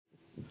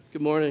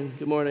Good morning.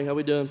 Good morning. How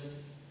we doing?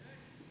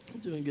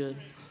 Doing good.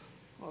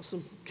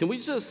 Awesome. Can we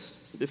just,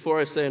 before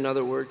I say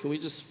another word, can we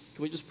just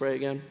pray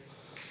again?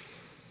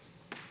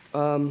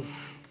 Dear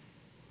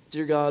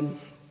God,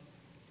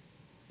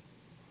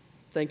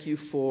 thank you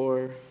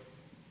for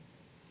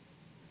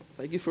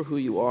who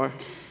you are.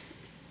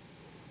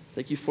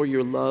 Thank you for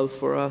your love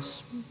for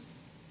us.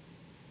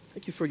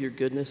 Thank you for your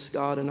goodness,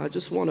 God. And I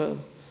just want to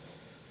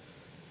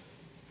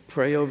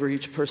pray over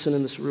each person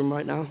in this room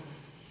right now.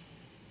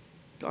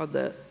 God,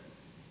 that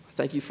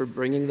thank you for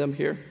bringing them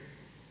here.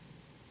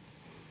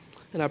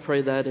 And I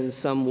pray that in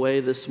some way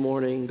this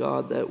morning,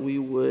 God, that we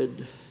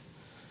would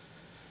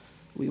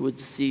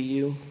see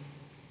you.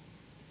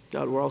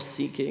 God, we're all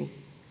seeking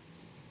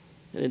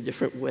and in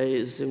different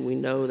ways, and we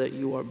know that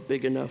you are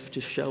big enough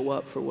to show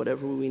up for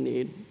whatever we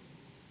need.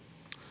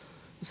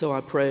 So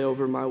I pray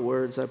over my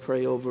words, I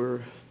pray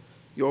over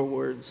your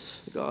words,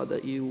 God,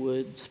 that you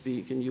would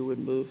speak and you would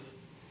move.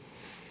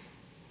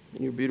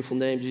 In your beautiful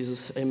name,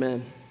 Jesus,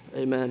 amen.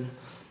 Amen.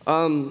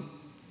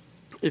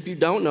 If you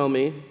don't know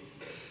me,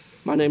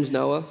 my name's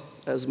Noah,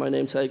 as my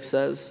name tag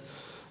says,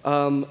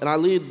 and I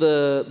lead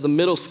the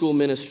middle school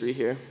ministry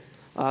here.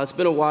 It's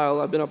been a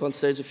while. I've been up on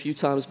stage a few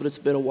times, but it's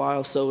been a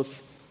while, so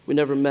if we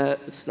never met,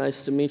 it's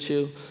nice to meet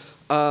you.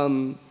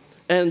 And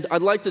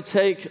I'd like to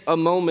take a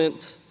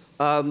moment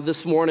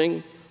this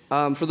morning,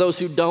 for those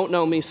who don't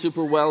know me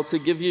super well, to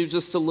give you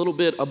just a little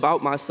bit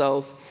about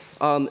myself,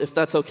 if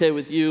that's okay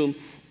with you.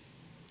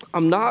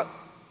 I'm not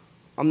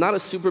a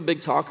super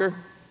big talker,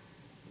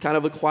 kind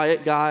of a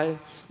quiet guy,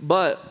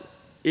 but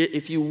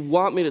if you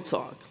want me to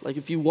talk, like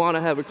if you want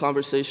to have a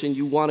conversation,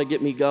 you want to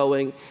get me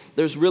going,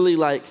 there's really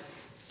like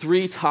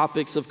 3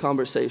 topics of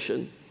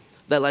conversation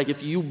that like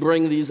if you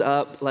bring these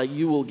up, like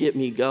you will get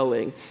me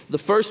going. The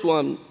first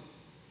one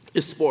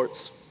is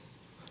sports,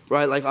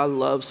 right? Like I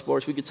love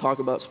sports. We could talk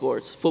about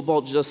sports.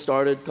 Football just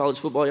started, college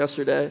football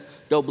yesterday.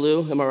 Go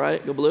Blue, am I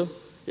right? Go Blue?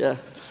 Yeah.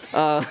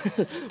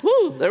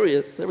 Woo, there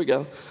we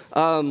go.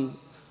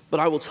 But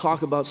I will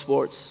talk about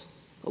sports.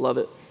 I love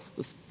it.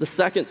 The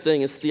second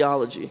thing is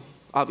theology,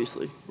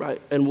 obviously, right?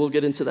 And we'll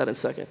get into that in a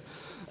second.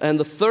 And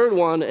the third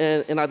one,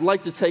 and I'd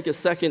like to take a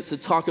second to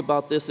talk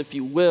about this, if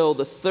you will.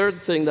 The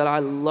third thing that I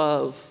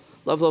love,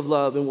 and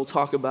we'll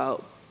talk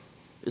about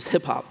is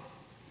hip-hop.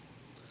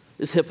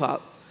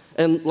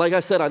 And like I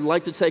said, I'd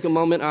like to take a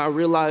moment. I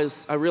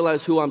realize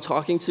who I'm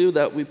talking to,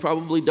 that we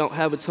probably don't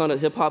have a ton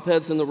of hip-hop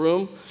heads in the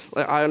room.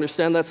 I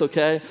understand that's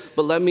okay,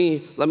 but let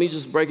me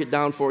just break it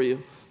down for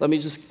you. Let me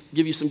just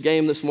give you some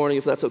game this morning,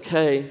 if that's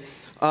okay.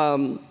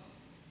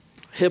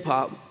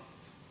 Hip-hop,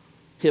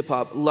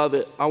 love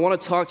it. I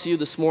want to talk to you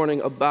this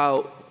morning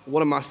about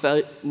one of my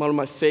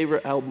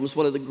favorite albums,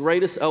 one of the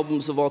greatest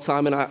albums of all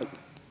time, and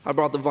I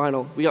brought the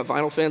vinyl. We got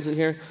vinyl fans in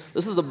here.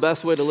 This is the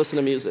best way to listen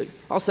to music.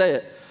 I'll say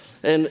it.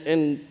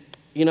 And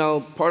you know,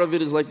 part of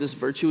it is like this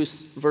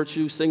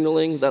virtue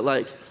signaling that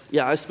like,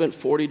 yeah, I spent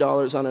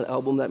 $40 on an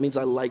album. That means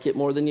I like it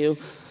more than you,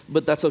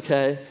 but that's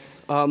okay.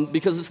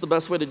 Because it's the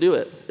best way to do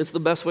it. It's the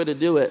best way to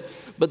do it.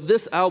 But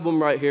this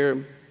album right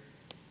here,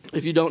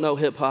 if you don't know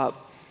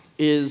hip-hop,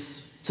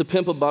 is To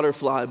Pimp a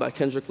Butterfly by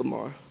Kendrick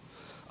Lamar.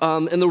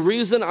 And the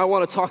reason I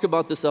want to talk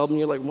about this album,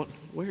 you're like,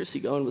 where is he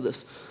going with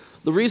this?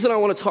 The reason I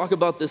want to talk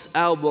about this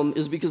album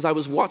is because I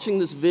was watching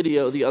this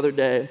video the other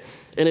day,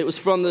 and it was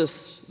from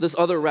this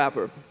other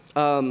rapper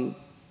who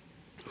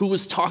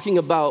was talking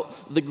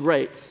about the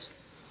greats.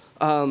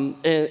 And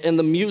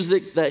the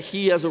music that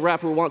he as a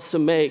rapper wants to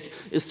make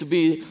is to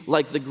be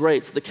like the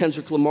greats, the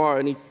Kendrick Lamar,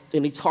 and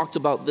he talked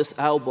about this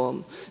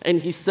album.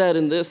 And he said,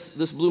 and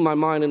this blew my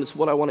mind, and it's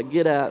what I want to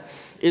get at,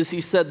 is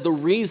he said the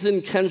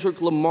reason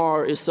Kendrick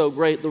Lamar is so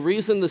great, the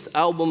reason this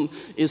album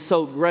is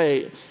so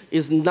great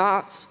is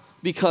not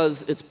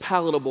because it's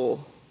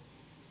palatable,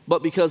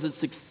 but because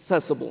it's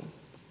accessible.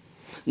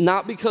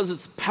 Not because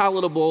it's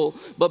palatable,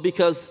 but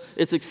because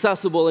it's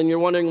accessible. And you're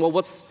wondering, well,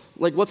 what's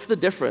the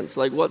difference?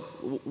 Like,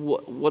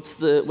 what's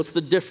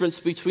the difference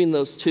between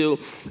those two?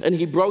 And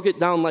he broke it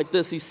down like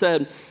this. He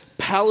said,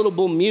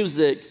 palatable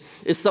music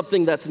is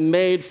something that's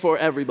made for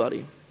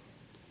everybody.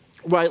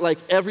 Right, like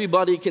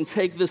everybody can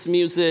take this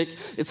music.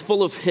 It's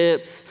full of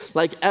hits.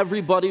 Like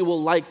everybody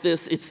will like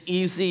this. It's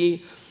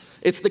easy.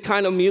 It's the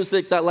kind of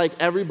music that like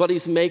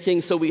everybody's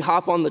making, so we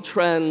hop on the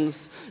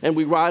trends and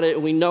we ride it,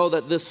 and we know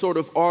that this sort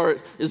of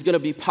art is gonna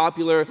be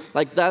popular.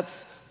 Like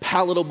that's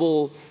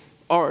palatable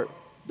art,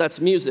 that's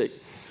music.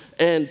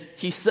 And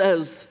he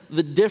says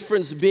the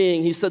difference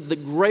being, he said the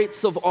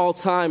greats of all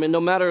time, and no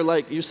matter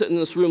like you're sitting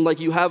in this room, like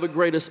you have a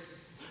greatest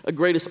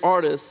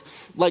artist,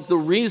 like the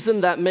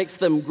reason that makes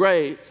them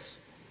great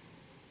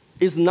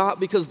is not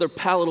because they're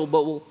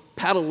palatable,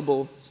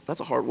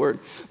 that's a hard word,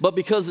 but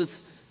because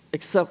it's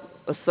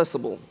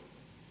accessible.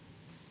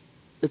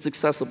 It's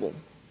accessible.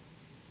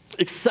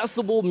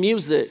 Accessible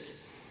music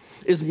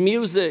is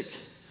music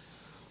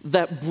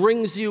that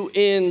brings you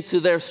into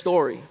their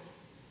story.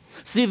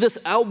 See, this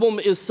album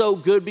is so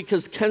good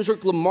because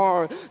Kendrick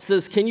Lamar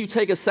says, can you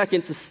take a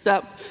second to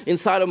step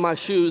inside of my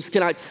shoes?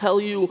 Can I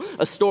tell you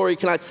a story?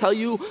 Can I tell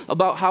you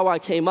about how I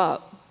came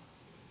up?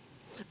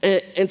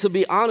 And to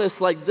be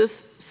honest, like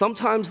this,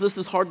 sometimes this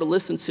is hard to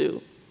listen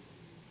to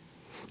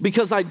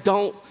because I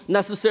don't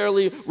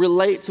necessarily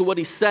relate to what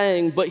he's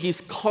saying, but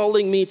he's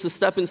calling me to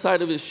step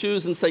inside of his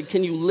shoes and say,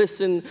 can you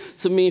listen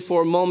to me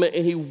for a moment?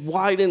 And he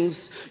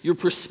widens your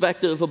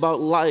perspective about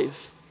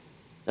life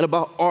and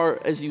about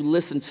art as you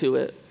listen to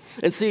it.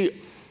 And see,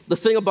 the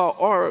thing about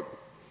art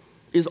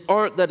is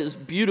art that is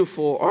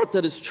beautiful, art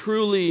that is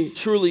truly,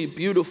 truly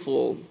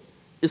beautiful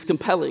is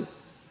compelling,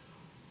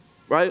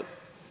 right?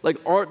 Like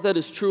art that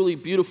is truly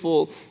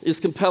beautiful is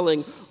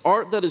compelling.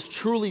 Art that is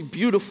truly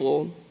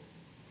beautiful,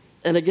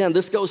 and again,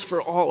 this goes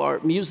for all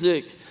art,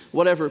 music,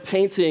 whatever,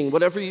 painting,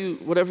 whatever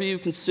you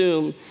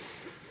consume,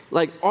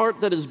 like art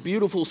that is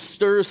beautiful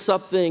stirs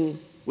something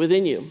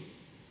within you.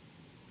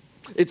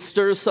 It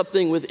stirs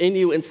something within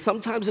you, and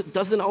sometimes it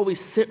doesn't always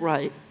sit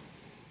right.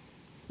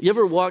 You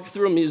ever walk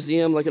through a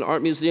museum, like an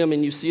art museum,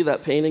 and you see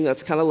that painting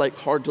that's kind of like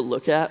hard to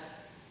look at?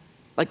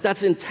 Like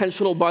that's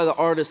intentional by the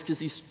artist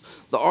because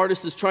the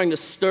artist is trying to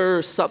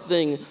stir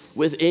something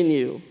within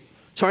you,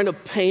 trying to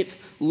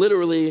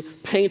literally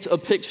paint a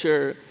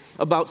picture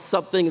about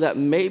something that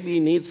maybe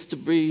needs to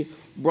be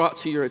brought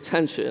to your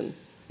attention.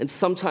 And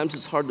sometimes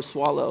it's hard to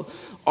swallow.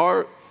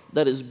 Art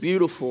that is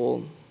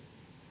beautiful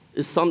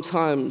is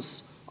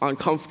sometimes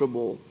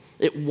uncomfortable.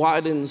 It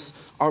widens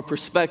our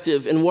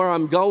perspective. And where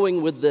I'm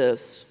going with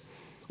this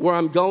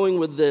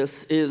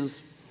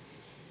is,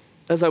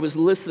 as I was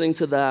listening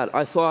to that,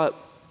 I thought,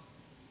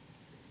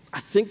 I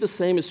think the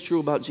same is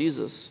true about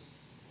Jesus.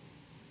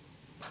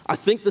 I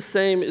think the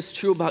same is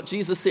true about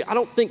Jesus. See, I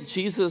don't think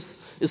Jesus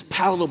is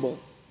palatable.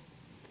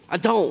 I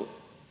don't.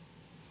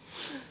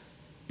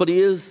 But he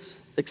is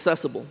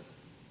accessible.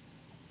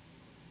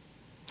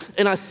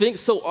 And I think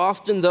so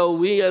often, though,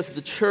 we as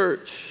the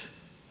church,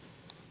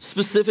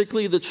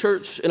 specifically the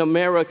church in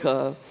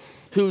America,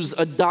 who's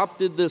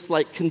adopted this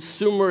like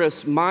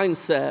consumerist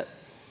mindset,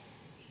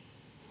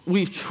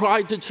 we've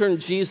tried to turn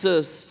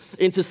Jesus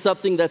into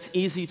something that's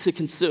easy to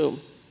consume,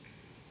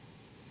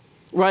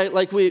 right?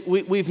 Like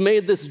we've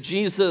made this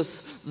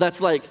Jesus that's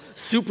like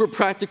super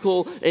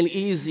practical and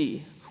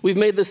easy. We've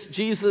made this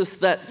Jesus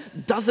that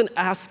doesn't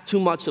ask too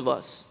much of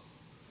us.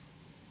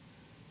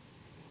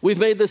 We've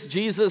made this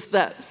Jesus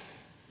that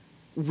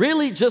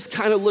really just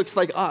kind of looks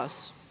like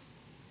us.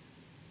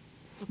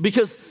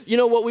 Because, you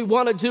know, what we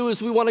want to do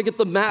is we want to get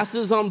the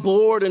masses on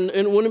board, and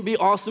wouldn't it be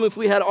awesome if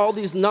we had all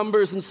these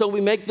numbers, and so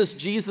we make this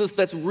Jesus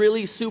that's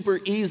really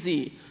super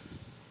easy.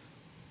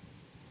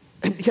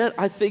 And yet,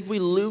 I think we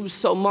lose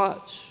so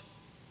much.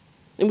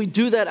 And we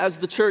do that as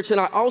the church. And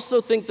I also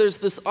think there's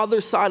this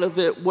other side of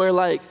it where,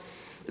 like,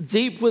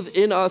 deep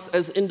within us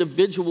as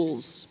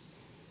individuals,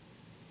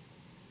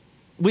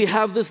 we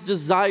have this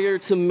desire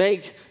to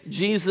make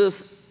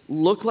Jesus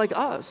look like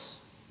us.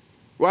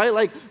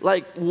 Right?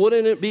 Like,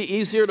 wouldn't it be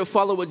easier to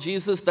follow a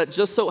Jesus that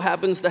just so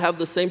happens to have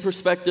the same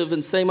perspective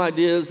and same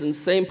ideas and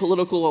same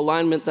political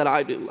alignment that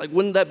I do? Like,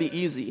 wouldn't that be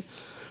easy?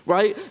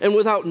 Right? And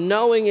without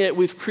knowing it,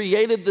 we've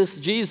created this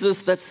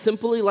Jesus that's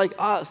simply like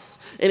us,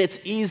 and it's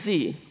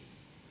easy.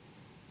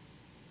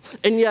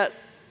 And yet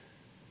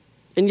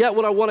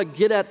what I want to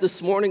get at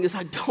this morning is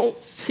I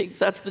don't think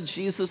that's the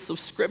Jesus of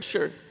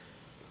Scripture.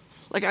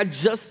 Like, I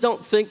just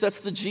don't think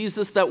that's the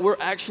Jesus that we're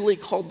actually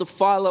called to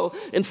follow.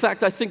 In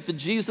fact, I think the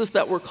Jesus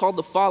that we're called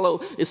to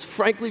follow is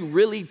frankly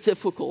really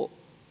difficult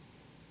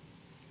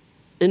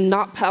and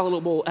not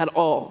palatable at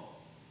all.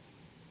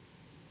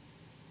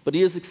 But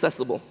he is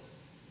accessible.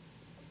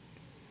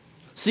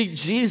 See,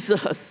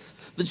 Jesus,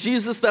 the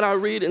Jesus that I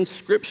read in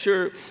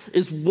Scripture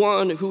is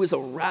one who is a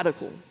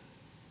radical.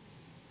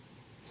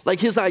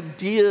 Like his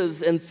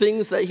ideas and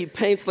things that he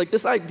paints, like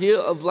this idea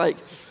of like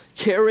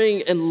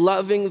caring and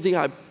loving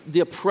the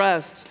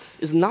oppressed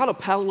is not a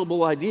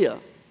palatable idea.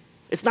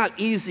 It's not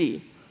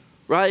easy,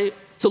 right?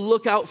 To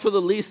look out for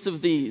the least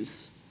of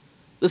these.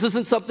 This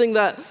isn't something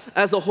that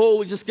as a whole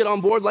we just get on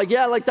board like,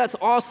 yeah, like that's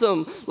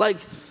awesome. Like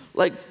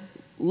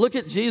look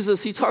at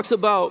Jesus. He talks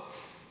about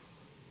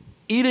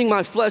eating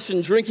my flesh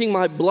and drinking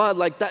my blood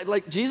like that.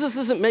 Like Jesus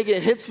isn't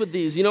making hits with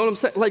these. You know what I'm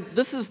saying? Like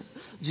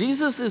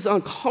Jesus is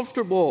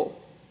uncomfortable.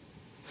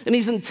 And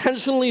he's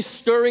intentionally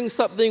stirring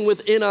something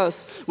within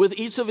us with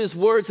each of his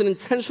words and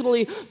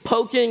intentionally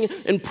poking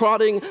and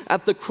prodding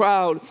at the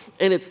crowd,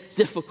 and it's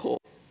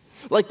difficult.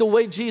 Like the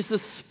way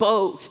Jesus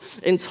spoke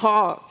and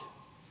talked.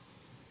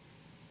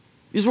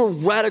 These were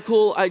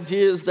radical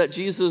ideas that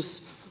Jesus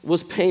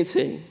was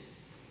painting.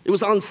 It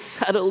was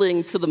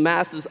unsettling to the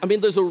masses. I mean,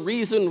 there's a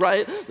reason,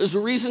 right? There's a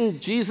reason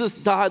Jesus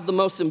died the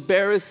most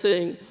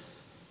embarrassing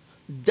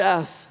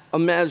death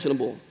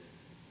imaginable,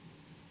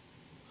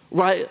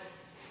 right?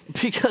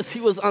 Because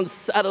he was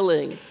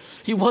unsettling.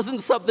 He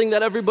wasn't something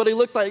that everybody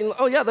looked like,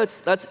 oh yeah,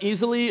 that's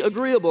easily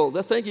agreeable.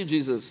 Thank you,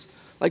 Jesus.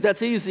 Like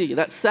that's easy,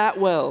 that sat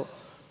well.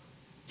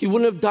 He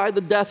wouldn't have died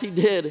the death he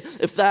did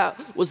if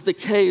that was the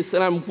case.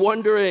 And I'm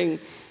wondering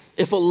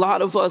if a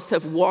lot of us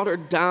have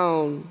watered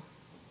down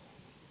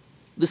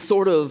this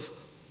sort of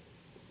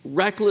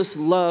reckless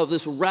love,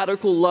 this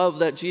radical love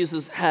that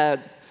Jesus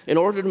had in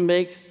order to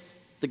make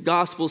the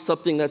gospel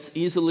something that's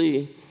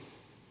easily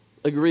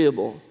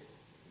agreeable.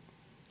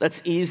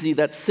 That's easy,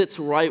 that sits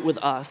right with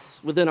us,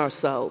 within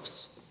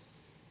ourselves.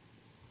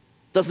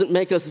 Doesn't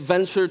make us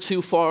venture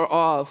too far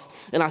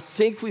off. And I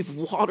think we've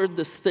watered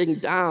this thing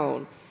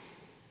down.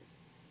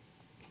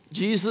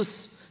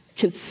 Jesus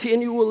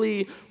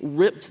continually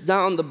ripped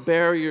down the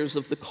barriers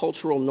of the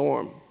cultural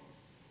norm.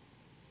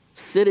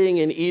 Sitting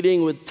and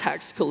eating with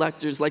tax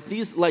collectors,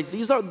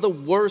 these are the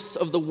worst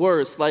of the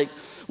worst. Like,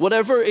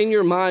 whatever in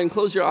your mind,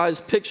 close your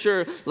eyes,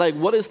 picture,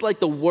 what is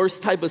the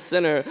worst type of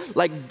sinner?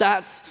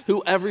 That's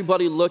who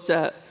everybody looked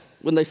at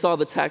when they saw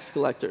the tax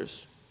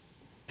collectors.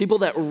 People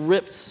that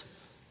ripped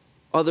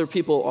other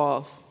people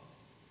off.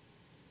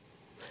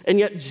 And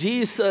yet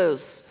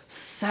Jesus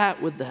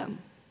sat with them,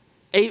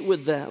 ate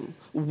with them,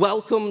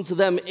 welcomed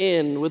them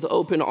in with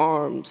open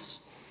arms.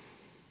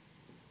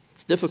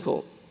 It's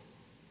difficult.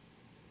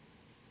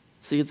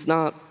 See, it's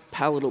not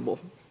palatable,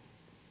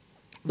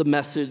 the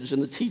message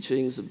and the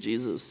teachings of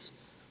Jesus,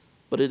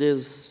 but it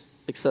is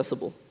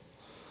accessible.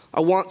 I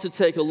want to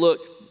take a look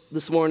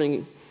this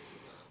morning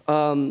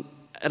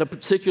at a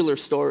particular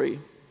story,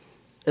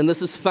 and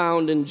this is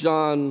found in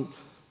John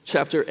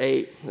chapter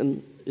 8,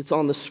 and it's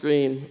on the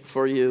screen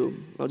for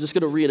you. I'm just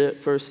going to read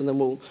it first, and then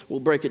we'll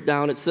break it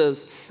down. It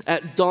says,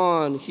 "At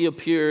dawn he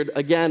appeared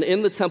again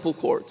in the temple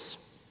courts,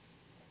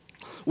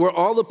 where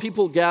all the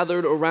people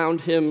gathered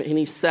around him, and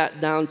he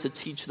sat down to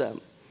teach them.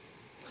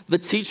 The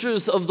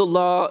teachers of the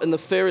law and the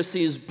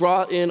Pharisees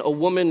brought in a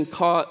woman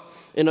caught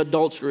in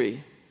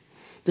adultery.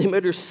 They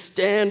made her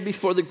stand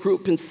before the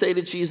group and say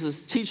to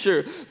Jesus,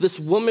 'Teacher, this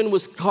woman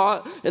was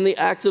caught in the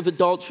act of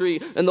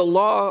adultery, and the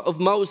law of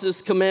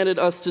Moses commanded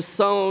us to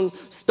stone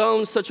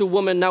such a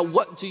woman. Now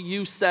what do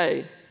you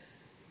say?'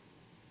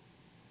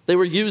 They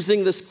were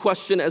using this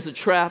question as a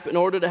trap in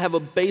order to have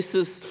a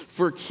basis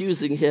for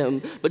accusing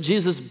him. But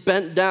Jesus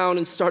bent down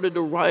and started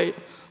to write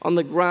on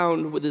the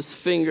ground with his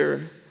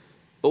finger.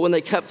 But when they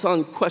kept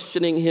on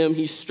questioning him,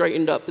 he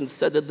straightened up and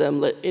said to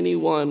them, 'Let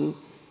anyone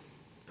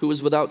who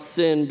is without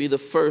sin be the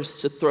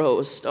first to throw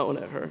a stone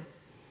at her.'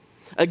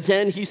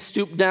 Again, he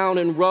stooped down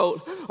and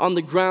wrote on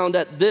the ground.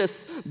 At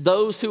this,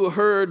 those who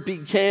heard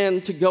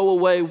began to go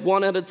away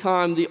one at a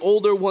time, the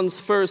older ones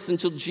first,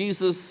 until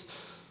Jesus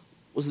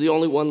was the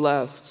only one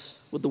left,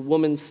 with the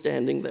woman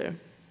standing there.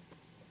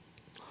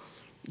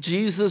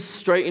 Jesus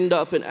straightened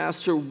up and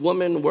asked her,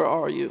 'Woman, where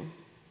are you?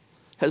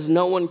 Has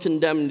no one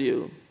condemned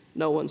you?'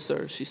 'No one,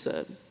 sir,' she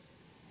said.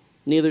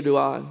 'Neither do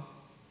I.'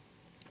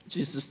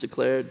 Jesus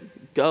declared,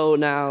 'Go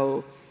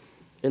now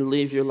and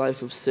leave your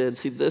life of sin.'"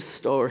 See, this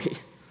story,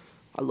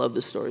 I love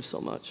this story so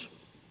much.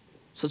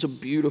 Such a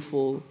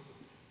beautiful,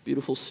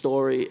 beautiful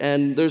story.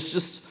 And there's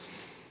just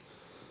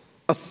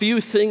a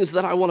few things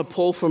that I want to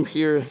pull from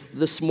here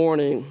this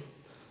morning.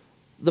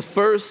 The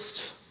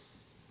first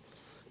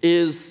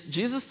is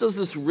Jesus does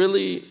this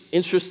really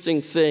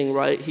interesting thing,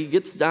 right? He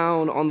gets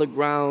down on the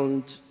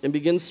ground and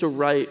begins to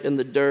write in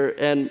the dirt.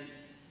 And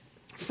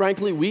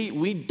frankly,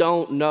 we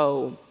don't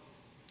know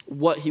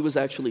what he was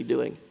actually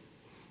doing.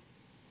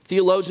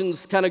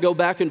 Theologians kind of go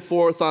back and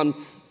forth on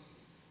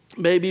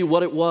maybe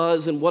what it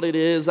was and what it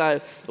is. I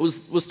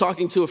was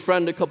talking to a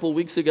friend a couple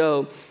weeks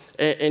ago,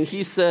 and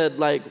he said,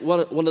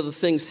 one of the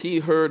things he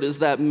heard is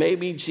that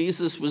maybe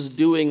Jesus was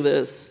doing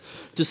this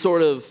to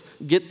sort of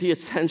get the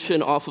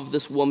attention off of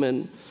this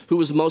woman who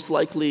was most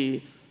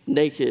likely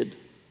naked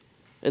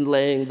and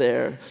laying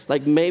there.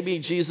 Maybe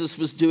Jesus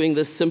was doing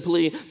this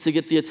simply to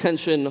get the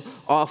attention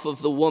off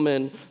of the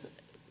woman.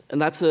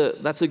 And that's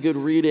a good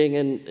reading,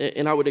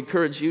 and I would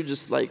encourage you,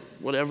 just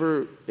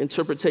whatever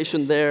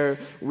interpretation there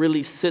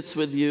really sits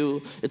with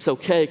you, it's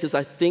okay, because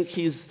I think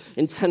he's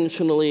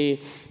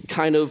intentionally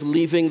kind of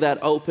leaving that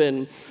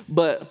open.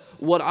 But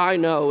what I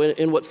know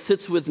and what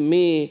sits with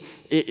me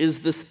is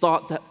this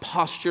thought that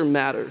posture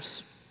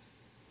matters.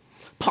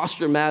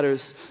 Posture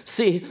matters.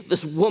 See,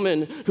 this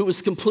woman who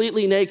was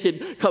completely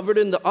naked, covered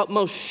in the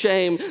utmost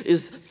shame,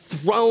 is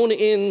thrown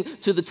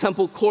into the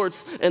temple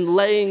courts and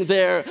laying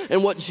there.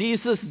 And what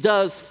Jesus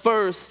does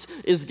first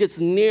is gets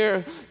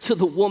near to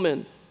the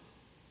woman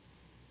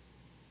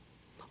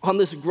on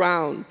this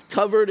ground,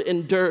 covered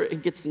in dirt,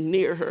 and gets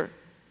near her.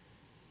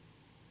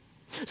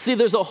 See,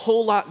 there's a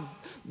whole lot,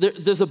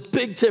 there's a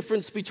big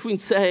difference between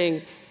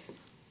saying,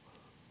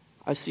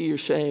 "I see your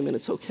shame and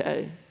it's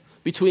okay,"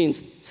 between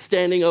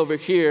standing over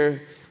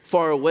here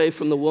far away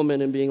from the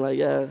woman and being like,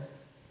 "Yeah,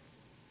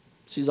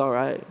 she's all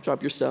right,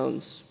 drop your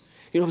stones."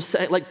 You know what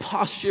I'm saying?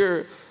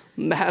 Posture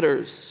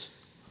matters.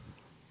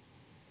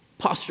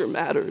 Posture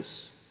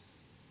matters.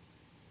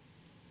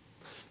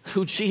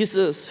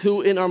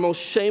 Who in our most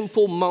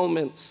shameful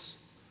moments,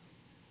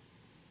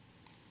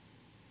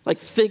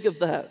 think of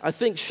that. I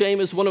think shame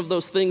is one of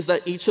those things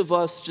that each of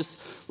us just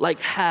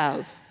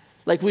have.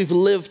 We've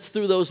lived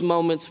through those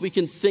moments. We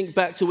can think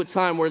back to a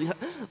time where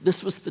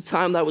this was the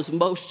time that I was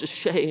most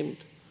ashamed.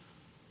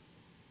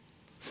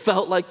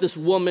 Felt like this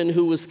woman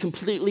who was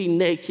completely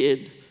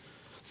naked,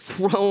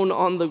 thrown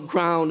on the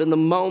ground in the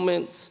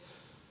moment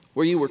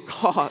where you were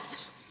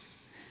caught.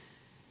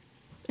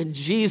 And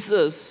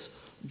Jesus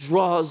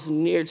draws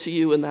near to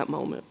you in that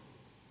moment.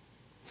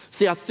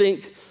 See, I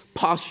think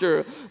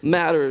posture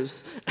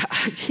matters.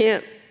 I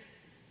can't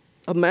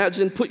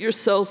imagine, put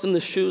yourself in the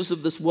shoes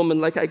of this woman.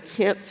 Like, I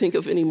can't think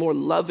of any more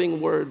loving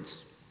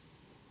words.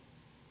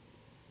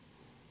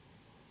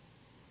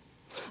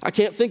 I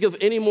can't think of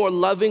any more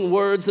loving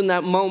words in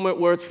that moment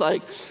where it's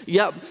like,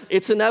 yep,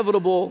 it's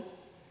inevitable.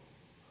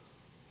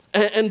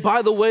 And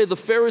by the way, the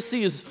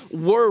Pharisees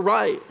were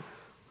right.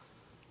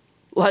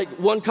 Like,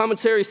 one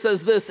commentary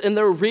says this: in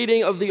their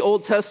reading of the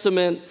Old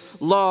Testament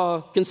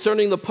law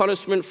concerning the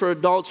punishment for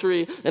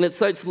adultery, and it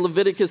cites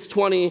Leviticus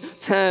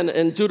 20:10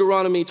 and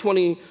Deuteronomy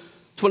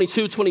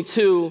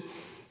 22:22,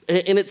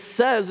 and it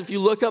says, if you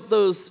look up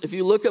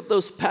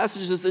those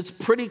passages, it's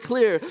pretty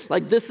clear.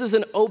 Like, this is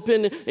an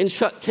open and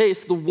shut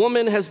case. The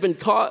woman has been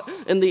caught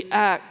in the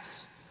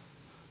act.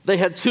 They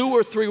had 2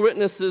 or 3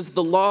 witnesses.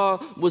 The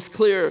law was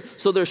clear,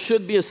 so there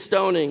should be a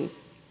stoning.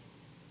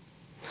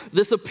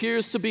 This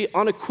appears to be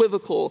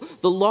unequivocal.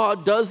 The law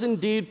does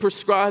indeed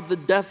prescribe the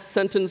death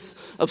sentence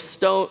of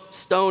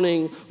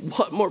stoning.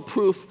 What more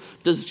proof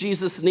does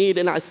Jesus need?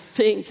 And I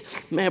think,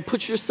 man,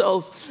 put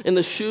yourself in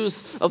the shoes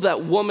of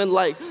that woman.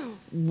 Like,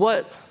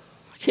 what?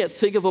 I can't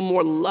think of a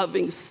more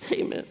loving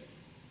statement,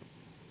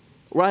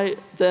 right?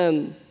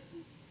 Than,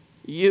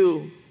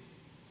 you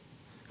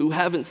who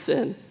haven't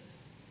sinned,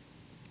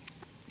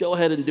 go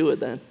ahead and do it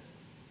then.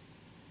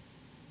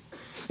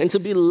 And to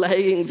be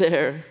laying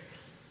there,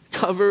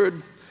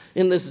 covered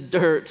in this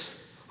dirt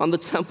on the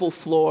temple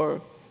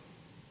floor,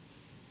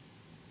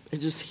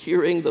 and just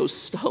hearing those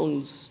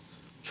stones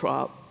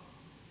drop,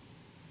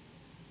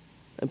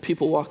 and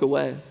people walk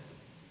away.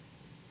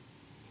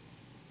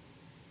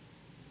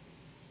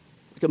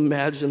 Like,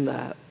 imagine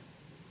that.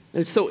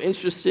 And it's so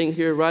interesting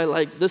here, right?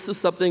 Like, this is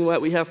something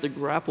that we have to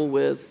grapple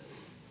with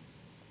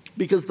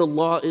because the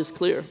law is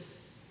clear.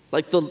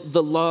 Like, the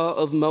law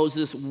of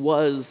Moses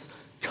was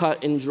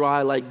cut and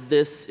dry. Like,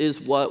 this is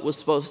what was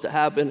supposed to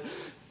happen.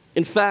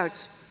 In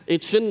fact,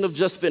 it shouldn't have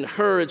just been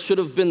her. It should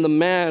have been the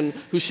man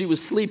who she was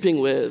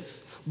sleeping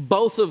with.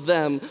 Both of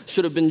them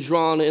should have been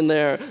drawn in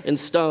there and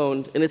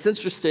stoned. And it's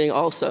interesting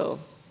also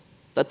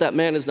that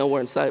man is nowhere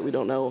in sight. We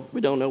don't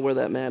know where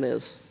that man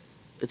is.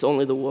 It's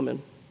only the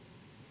woman.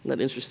 Isn't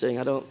that interesting?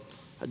 I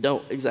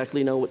don't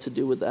exactly know what to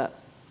do with that.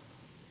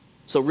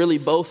 So really,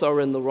 both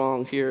are in the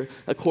wrong here,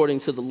 according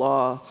to the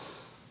law.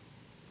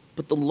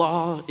 But the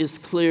law is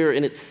clear,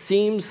 and it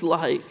seems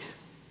like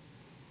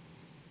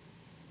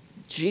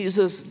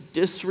Jesus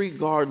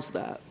disregards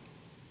that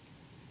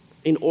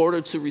in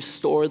order to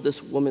restore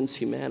this woman's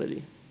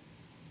humanity.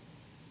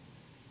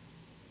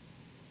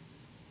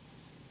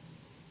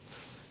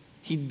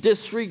 He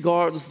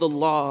disregards the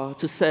law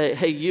to say,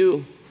 hey,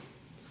 you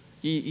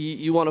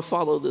want to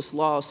follow this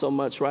law so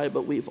much, right?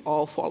 But we've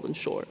all fallen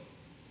short.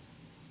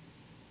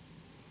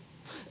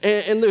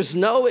 And there's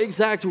no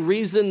exact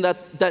reason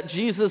that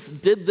Jesus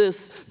did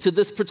this to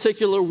this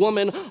particular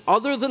woman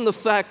other than the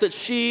fact that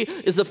she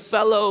is a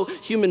fellow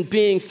human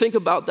being. Think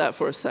about that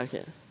for a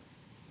second.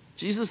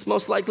 Jesus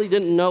most likely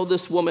didn't know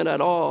this woman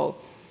at all,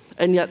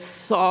 and yet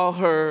saw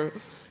her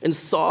and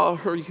saw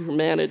her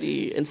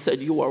humanity and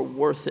said, you are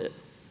worth it.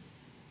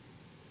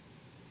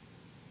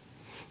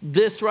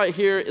 This right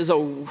here is a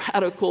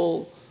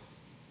radical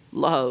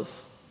love.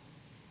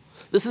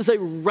 This is a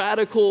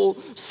radical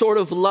sort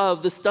of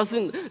love. This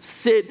doesn't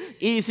sit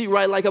easy,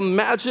 right? Like,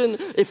 imagine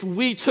if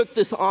we took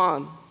this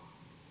on,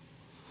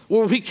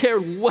 where we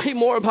cared way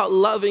more about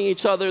loving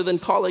each other than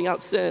calling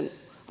out sin.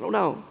 I don't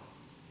know.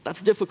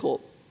 That's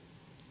difficult.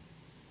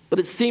 But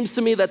it seems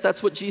to me that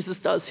that's what Jesus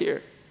does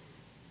here.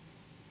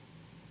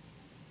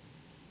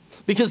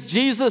 Because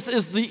Jesus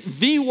is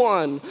the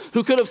one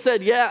who could have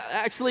said, yeah,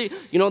 actually,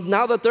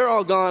 now that they're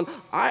all gone,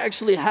 I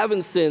actually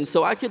haven't sinned,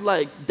 so I could,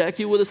 deck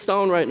you with a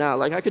stone right now.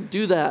 Like, I could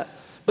do that.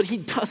 But he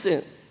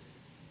doesn't.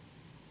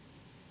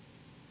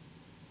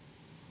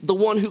 The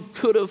one who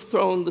could have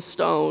thrown the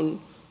stone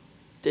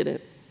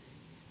didn't.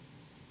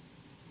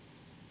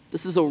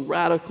 This is a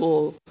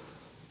radical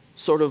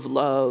sort of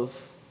love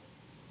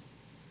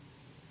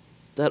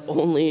that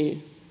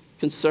only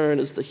concern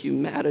is the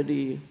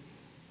humanity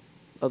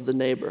of the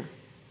neighbor.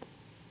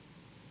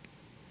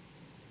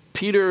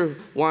 Peter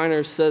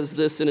Weiner says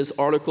this in his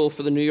article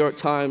for the New York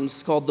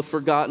Times called The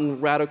Forgotten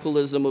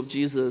Radicalism of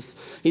Jesus.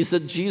 He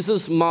said,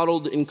 Jesus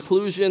modeled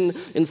inclusion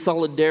and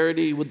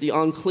solidarity with the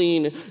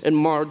unclean and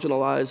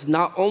marginalized,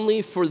 not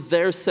only for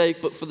their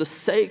sake, but for the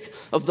sake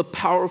of the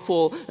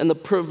powerful and the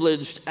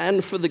privileged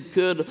and for the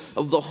good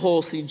of the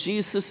whole. See,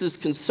 Jesus'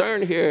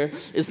 concern here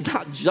is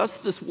not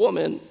just this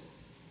woman,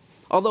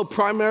 although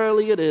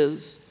primarily it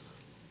is.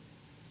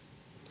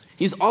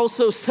 He's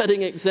also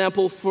setting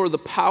example for the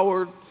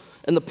power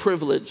and the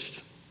privileged,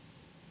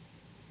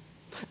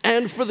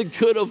 and for the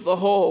good of the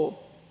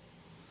whole.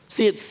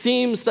 See, it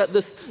seems that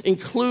this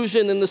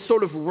inclusion and this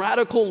sort of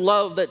radical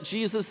love that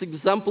Jesus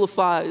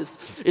exemplifies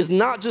is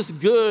not just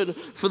good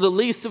for the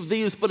least of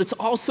these, but it's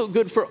also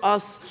good for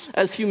us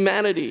as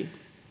humanity.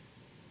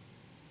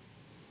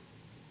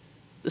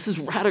 This is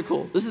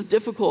radical. This is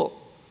difficult.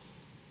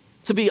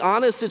 To be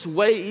honest, it's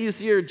way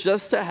easier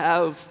just to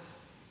have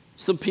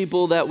some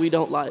people that we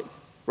don't like,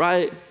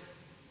 right?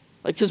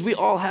 Like, because we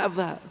all have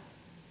that.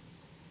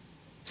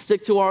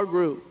 Stick to our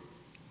group.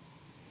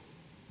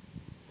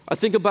 I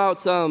think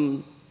about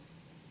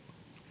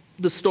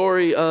the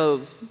story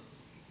of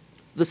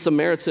the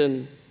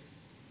Samaritan,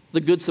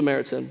 the Good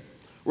Samaritan,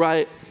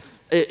 right?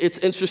 It's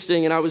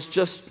interesting, and I was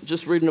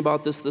just reading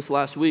about this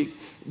last week,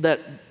 that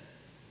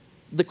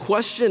the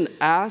question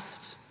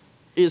asked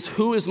is,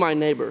 who is my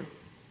neighbor?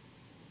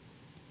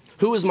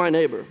 Who is my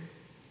neighbor?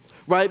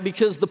 Right?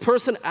 Because the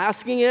person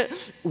asking it,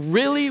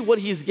 really what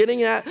he's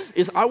getting at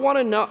is, I want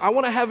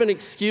to have an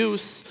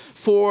excuse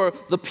for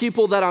the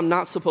people that I'm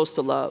not supposed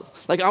to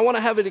love. Like, I want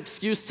to have an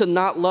excuse to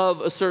not love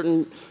a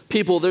certain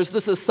people. There's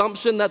this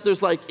assumption that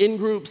there's like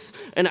in-groups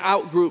and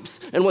out-groups.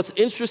 And what's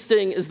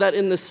interesting is that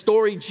in this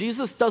story,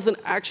 Jesus doesn't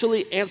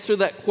actually answer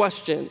that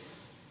question.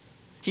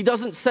 He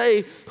doesn't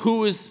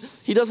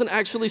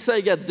actually say,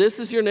 yeah, this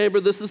is your neighbor,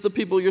 this is the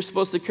people you're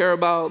supposed to care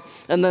about,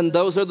 and then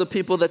those are the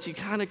people that you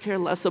kind of care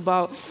less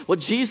about. What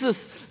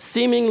Jesus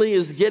seemingly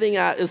is getting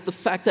at is the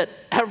fact that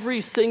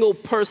every single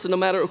person, no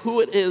matter who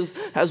it is,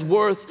 has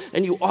worth,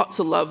 and you ought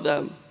to love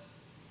them.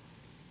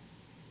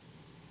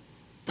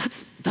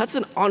 That's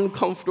an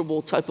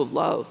uncomfortable type of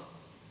love.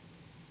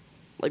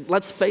 Like,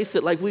 let's face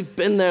it, like, we've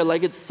been there.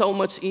 Like, it's so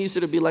much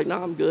easier to be like,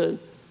 nah, I'm good.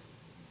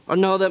 Or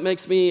no, that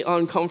makes me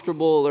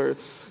uncomfortable, or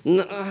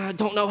I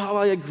don't know how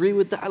I agree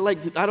with that.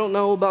 Like, I don't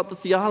know about the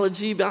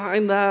theology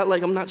behind that.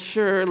 Like, I'm not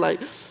sure. Like,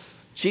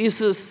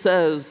 Jesus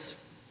says,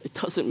 it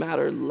doesn't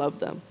matter, love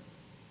them.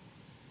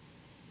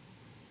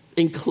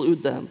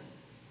 Include them.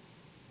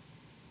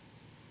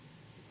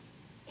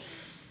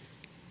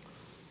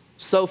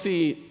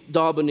 Sophie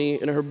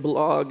Daubeny, in her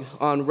blog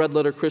on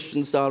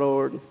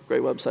redletterchristians.org,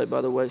 great website,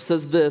 by the way,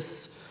 says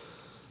this: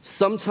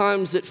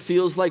 sometimes it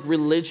feels like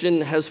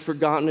religion has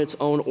forgotten its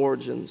own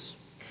origins.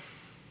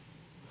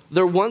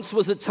 There once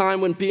was a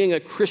time when being a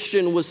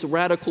Christian was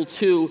radical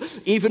too,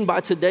 even by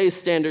today's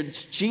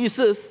standards.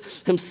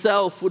 Jesus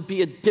himself would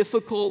be a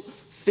difficult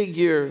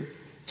figure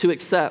to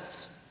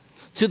accept.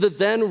 To the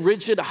then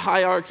rigid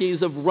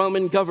hierarchies of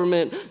Roman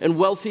government and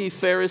wealthy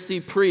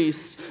Pharisee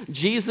priests,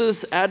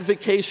 Jesus'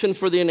 advocacy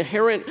for the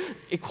inherent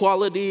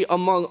equality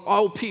among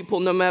all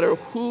people, no matter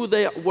who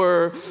they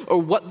were or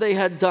what they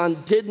had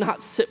done, did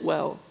not sit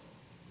well.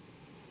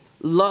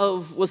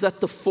 Love was at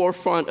the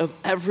forefront of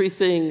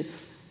everything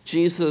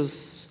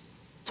Jesus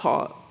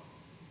taught.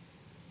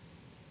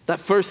 That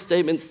first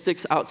statement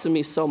sticks out to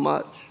me so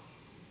much.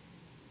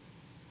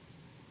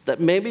 That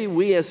maybe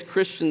we as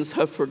Christians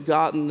have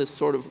forgotten this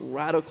sort of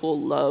radical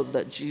love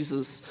that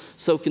Jesus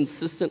so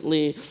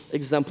consistently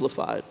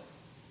exemplified.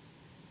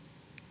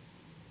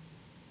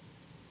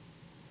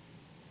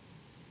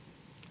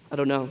 I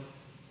don't know.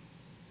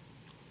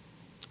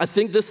 I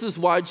think this is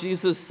why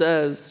Jesus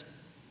says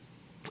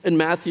in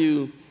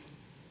Matthew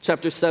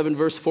chapter 7,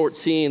 verse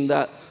 14,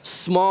 that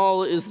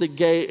small is the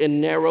gate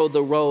and narrow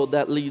the road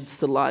that leads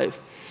to life.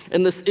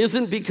 And this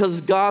isn't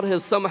because God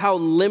has somehow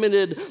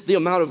limited the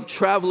amount of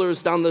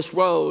travelers down this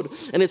road.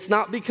 And it's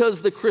not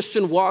because the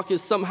Christian walk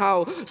is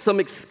somehow some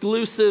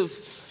exclusive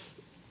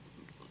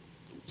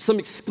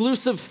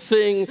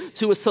thing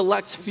to a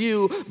select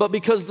few, but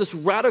because this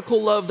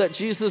radical love that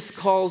Jesus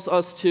calls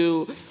us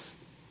to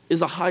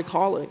is a high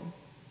calling.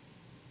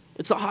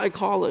 It's a high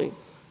calling.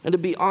 And to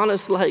be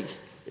honest, like,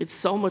 it's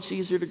so much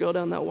easier to go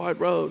down that wide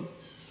road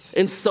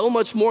and so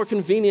much more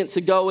convenient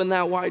to go in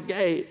that wide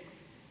gate.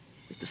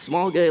 Like the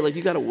small gate, like,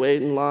 you got to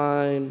wait in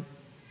line.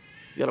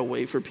 You got to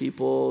wait for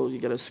people. You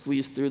got to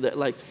squeeze through that.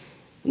 Like,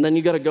 and then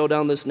you got to go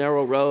down this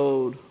narrow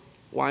road,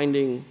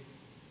 winding.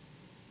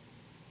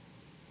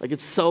 Like,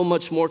 it's so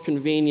much more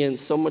convenient,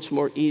 so much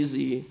more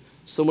easy,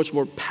 so much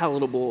more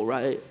palatable,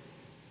 right?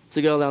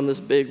 To go down this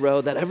big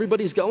road that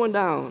everybody's going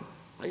down.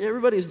 Like,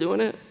 everybody's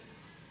doing it.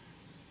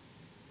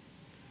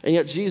 And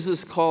yet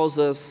Jesus calls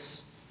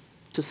us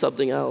to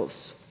something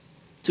else,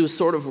 to a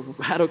sort of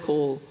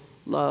radical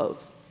love.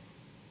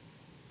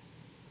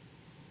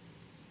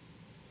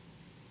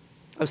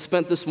 I've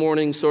spent this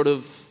morning sort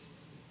of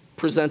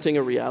presenting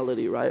a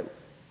reality, right?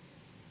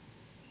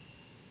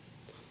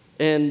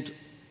 And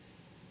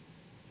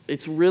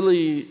it's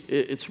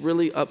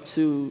really up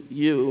to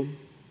you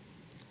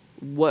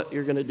what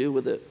you're going to do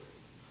with it.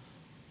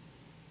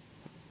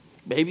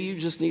 Maybe you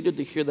just needed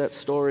to hear that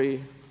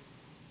story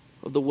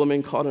of the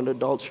woman caught in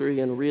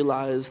adultery and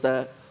realize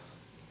that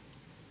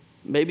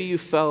maybe you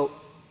felt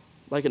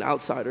like an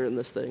outsider in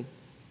this thing.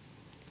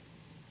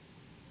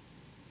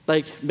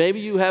 Like, maybe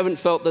you haven't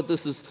felt that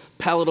this is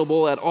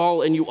palatable at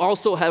all, and you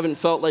also haven't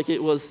felt like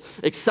it was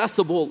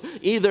accessible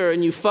either,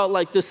 and you felt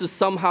like this is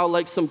somehow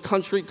like some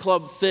country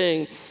club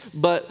thing.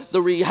 But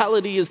the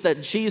reality is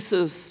that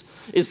Jesus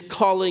is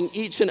calling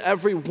each and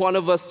every one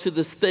of us to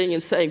this thing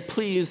and saying,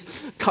 please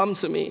come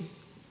to me.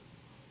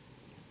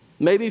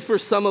 Maybe for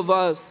some of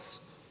us,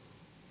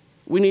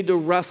 we need to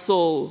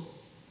wrestle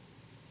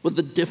with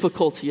the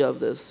difficulty of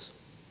this.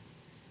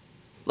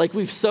 Like,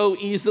 we've so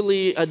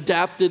easily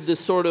adapted this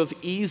sort of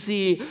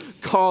easy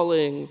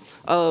calling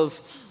of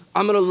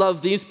I'm going to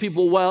love these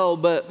people well,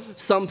 but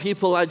some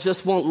people I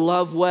just won't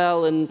love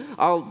well, and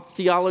I'll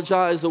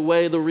theologize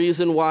away the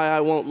reason why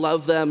I won't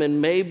love them.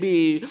 And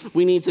maybe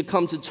we need to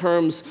come to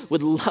terms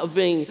with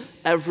loving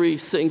every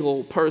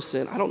single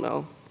person. I don't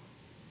know.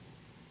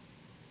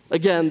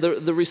 Again,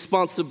 the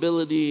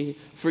responsibility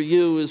for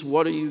you is,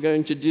 what are you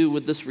going to do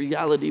with this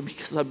reality?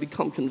 Because I've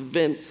become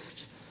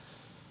convinced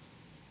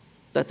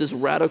that this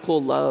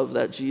radical love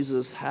that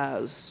Jesus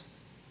has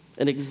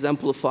and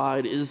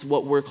exemplified is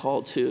what we're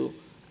called to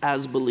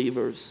as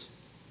believers.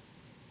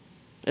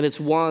 And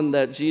it's one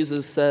that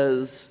Jesus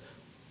says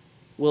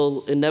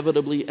will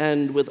inevitably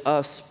end with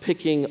us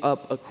picking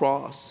up a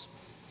cross.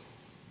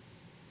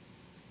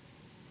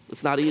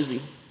 It's not easy,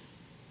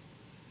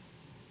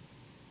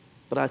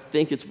 but I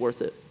think it's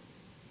worth it.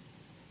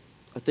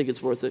 I think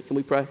it's worth it. Can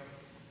we pray?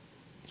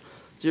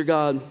 Dear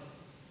God,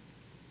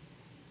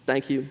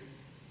 thank you.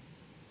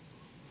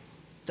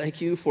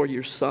 Thank you for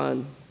your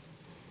Son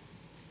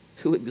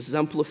who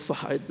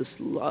exemplified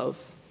this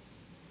love,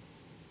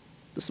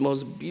 this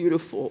most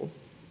beautiful,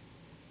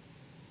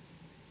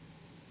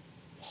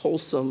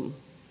 wholesome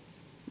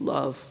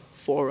love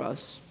for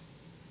us.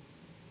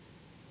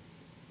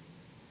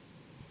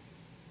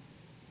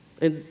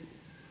 And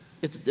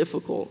it's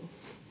difficult.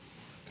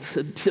 It's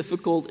a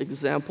difficult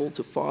example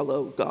to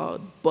follow,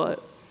 God,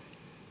 but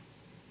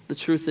the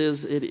truth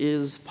is, it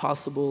is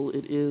possible,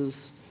 it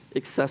is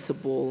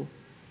accessible,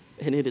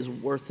 and it is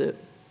worth it.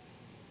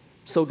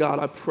 So God,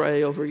 I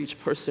pray over each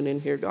person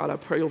in here. God, I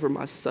pray over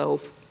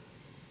myself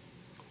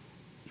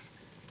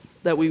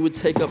that we would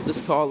take up this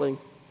calling,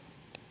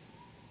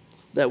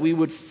 that we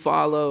would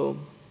follow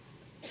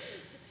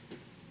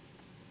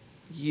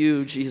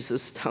you,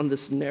 Jesus, down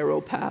this narrow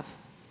path,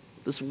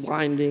 this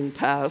winding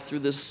path through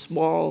this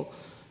small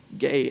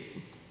gate,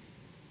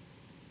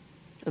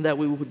 and that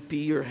we would be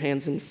your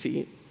hands and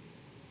feet,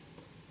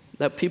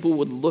 that people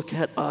would look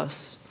at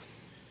us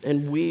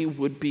and we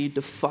would be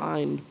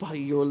defined by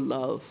your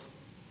love,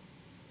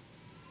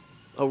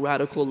 a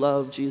radical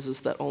love,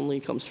 Jesus, that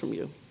only comes from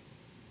you.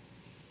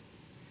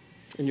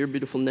 In your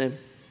beautiful name,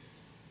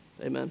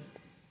 amen.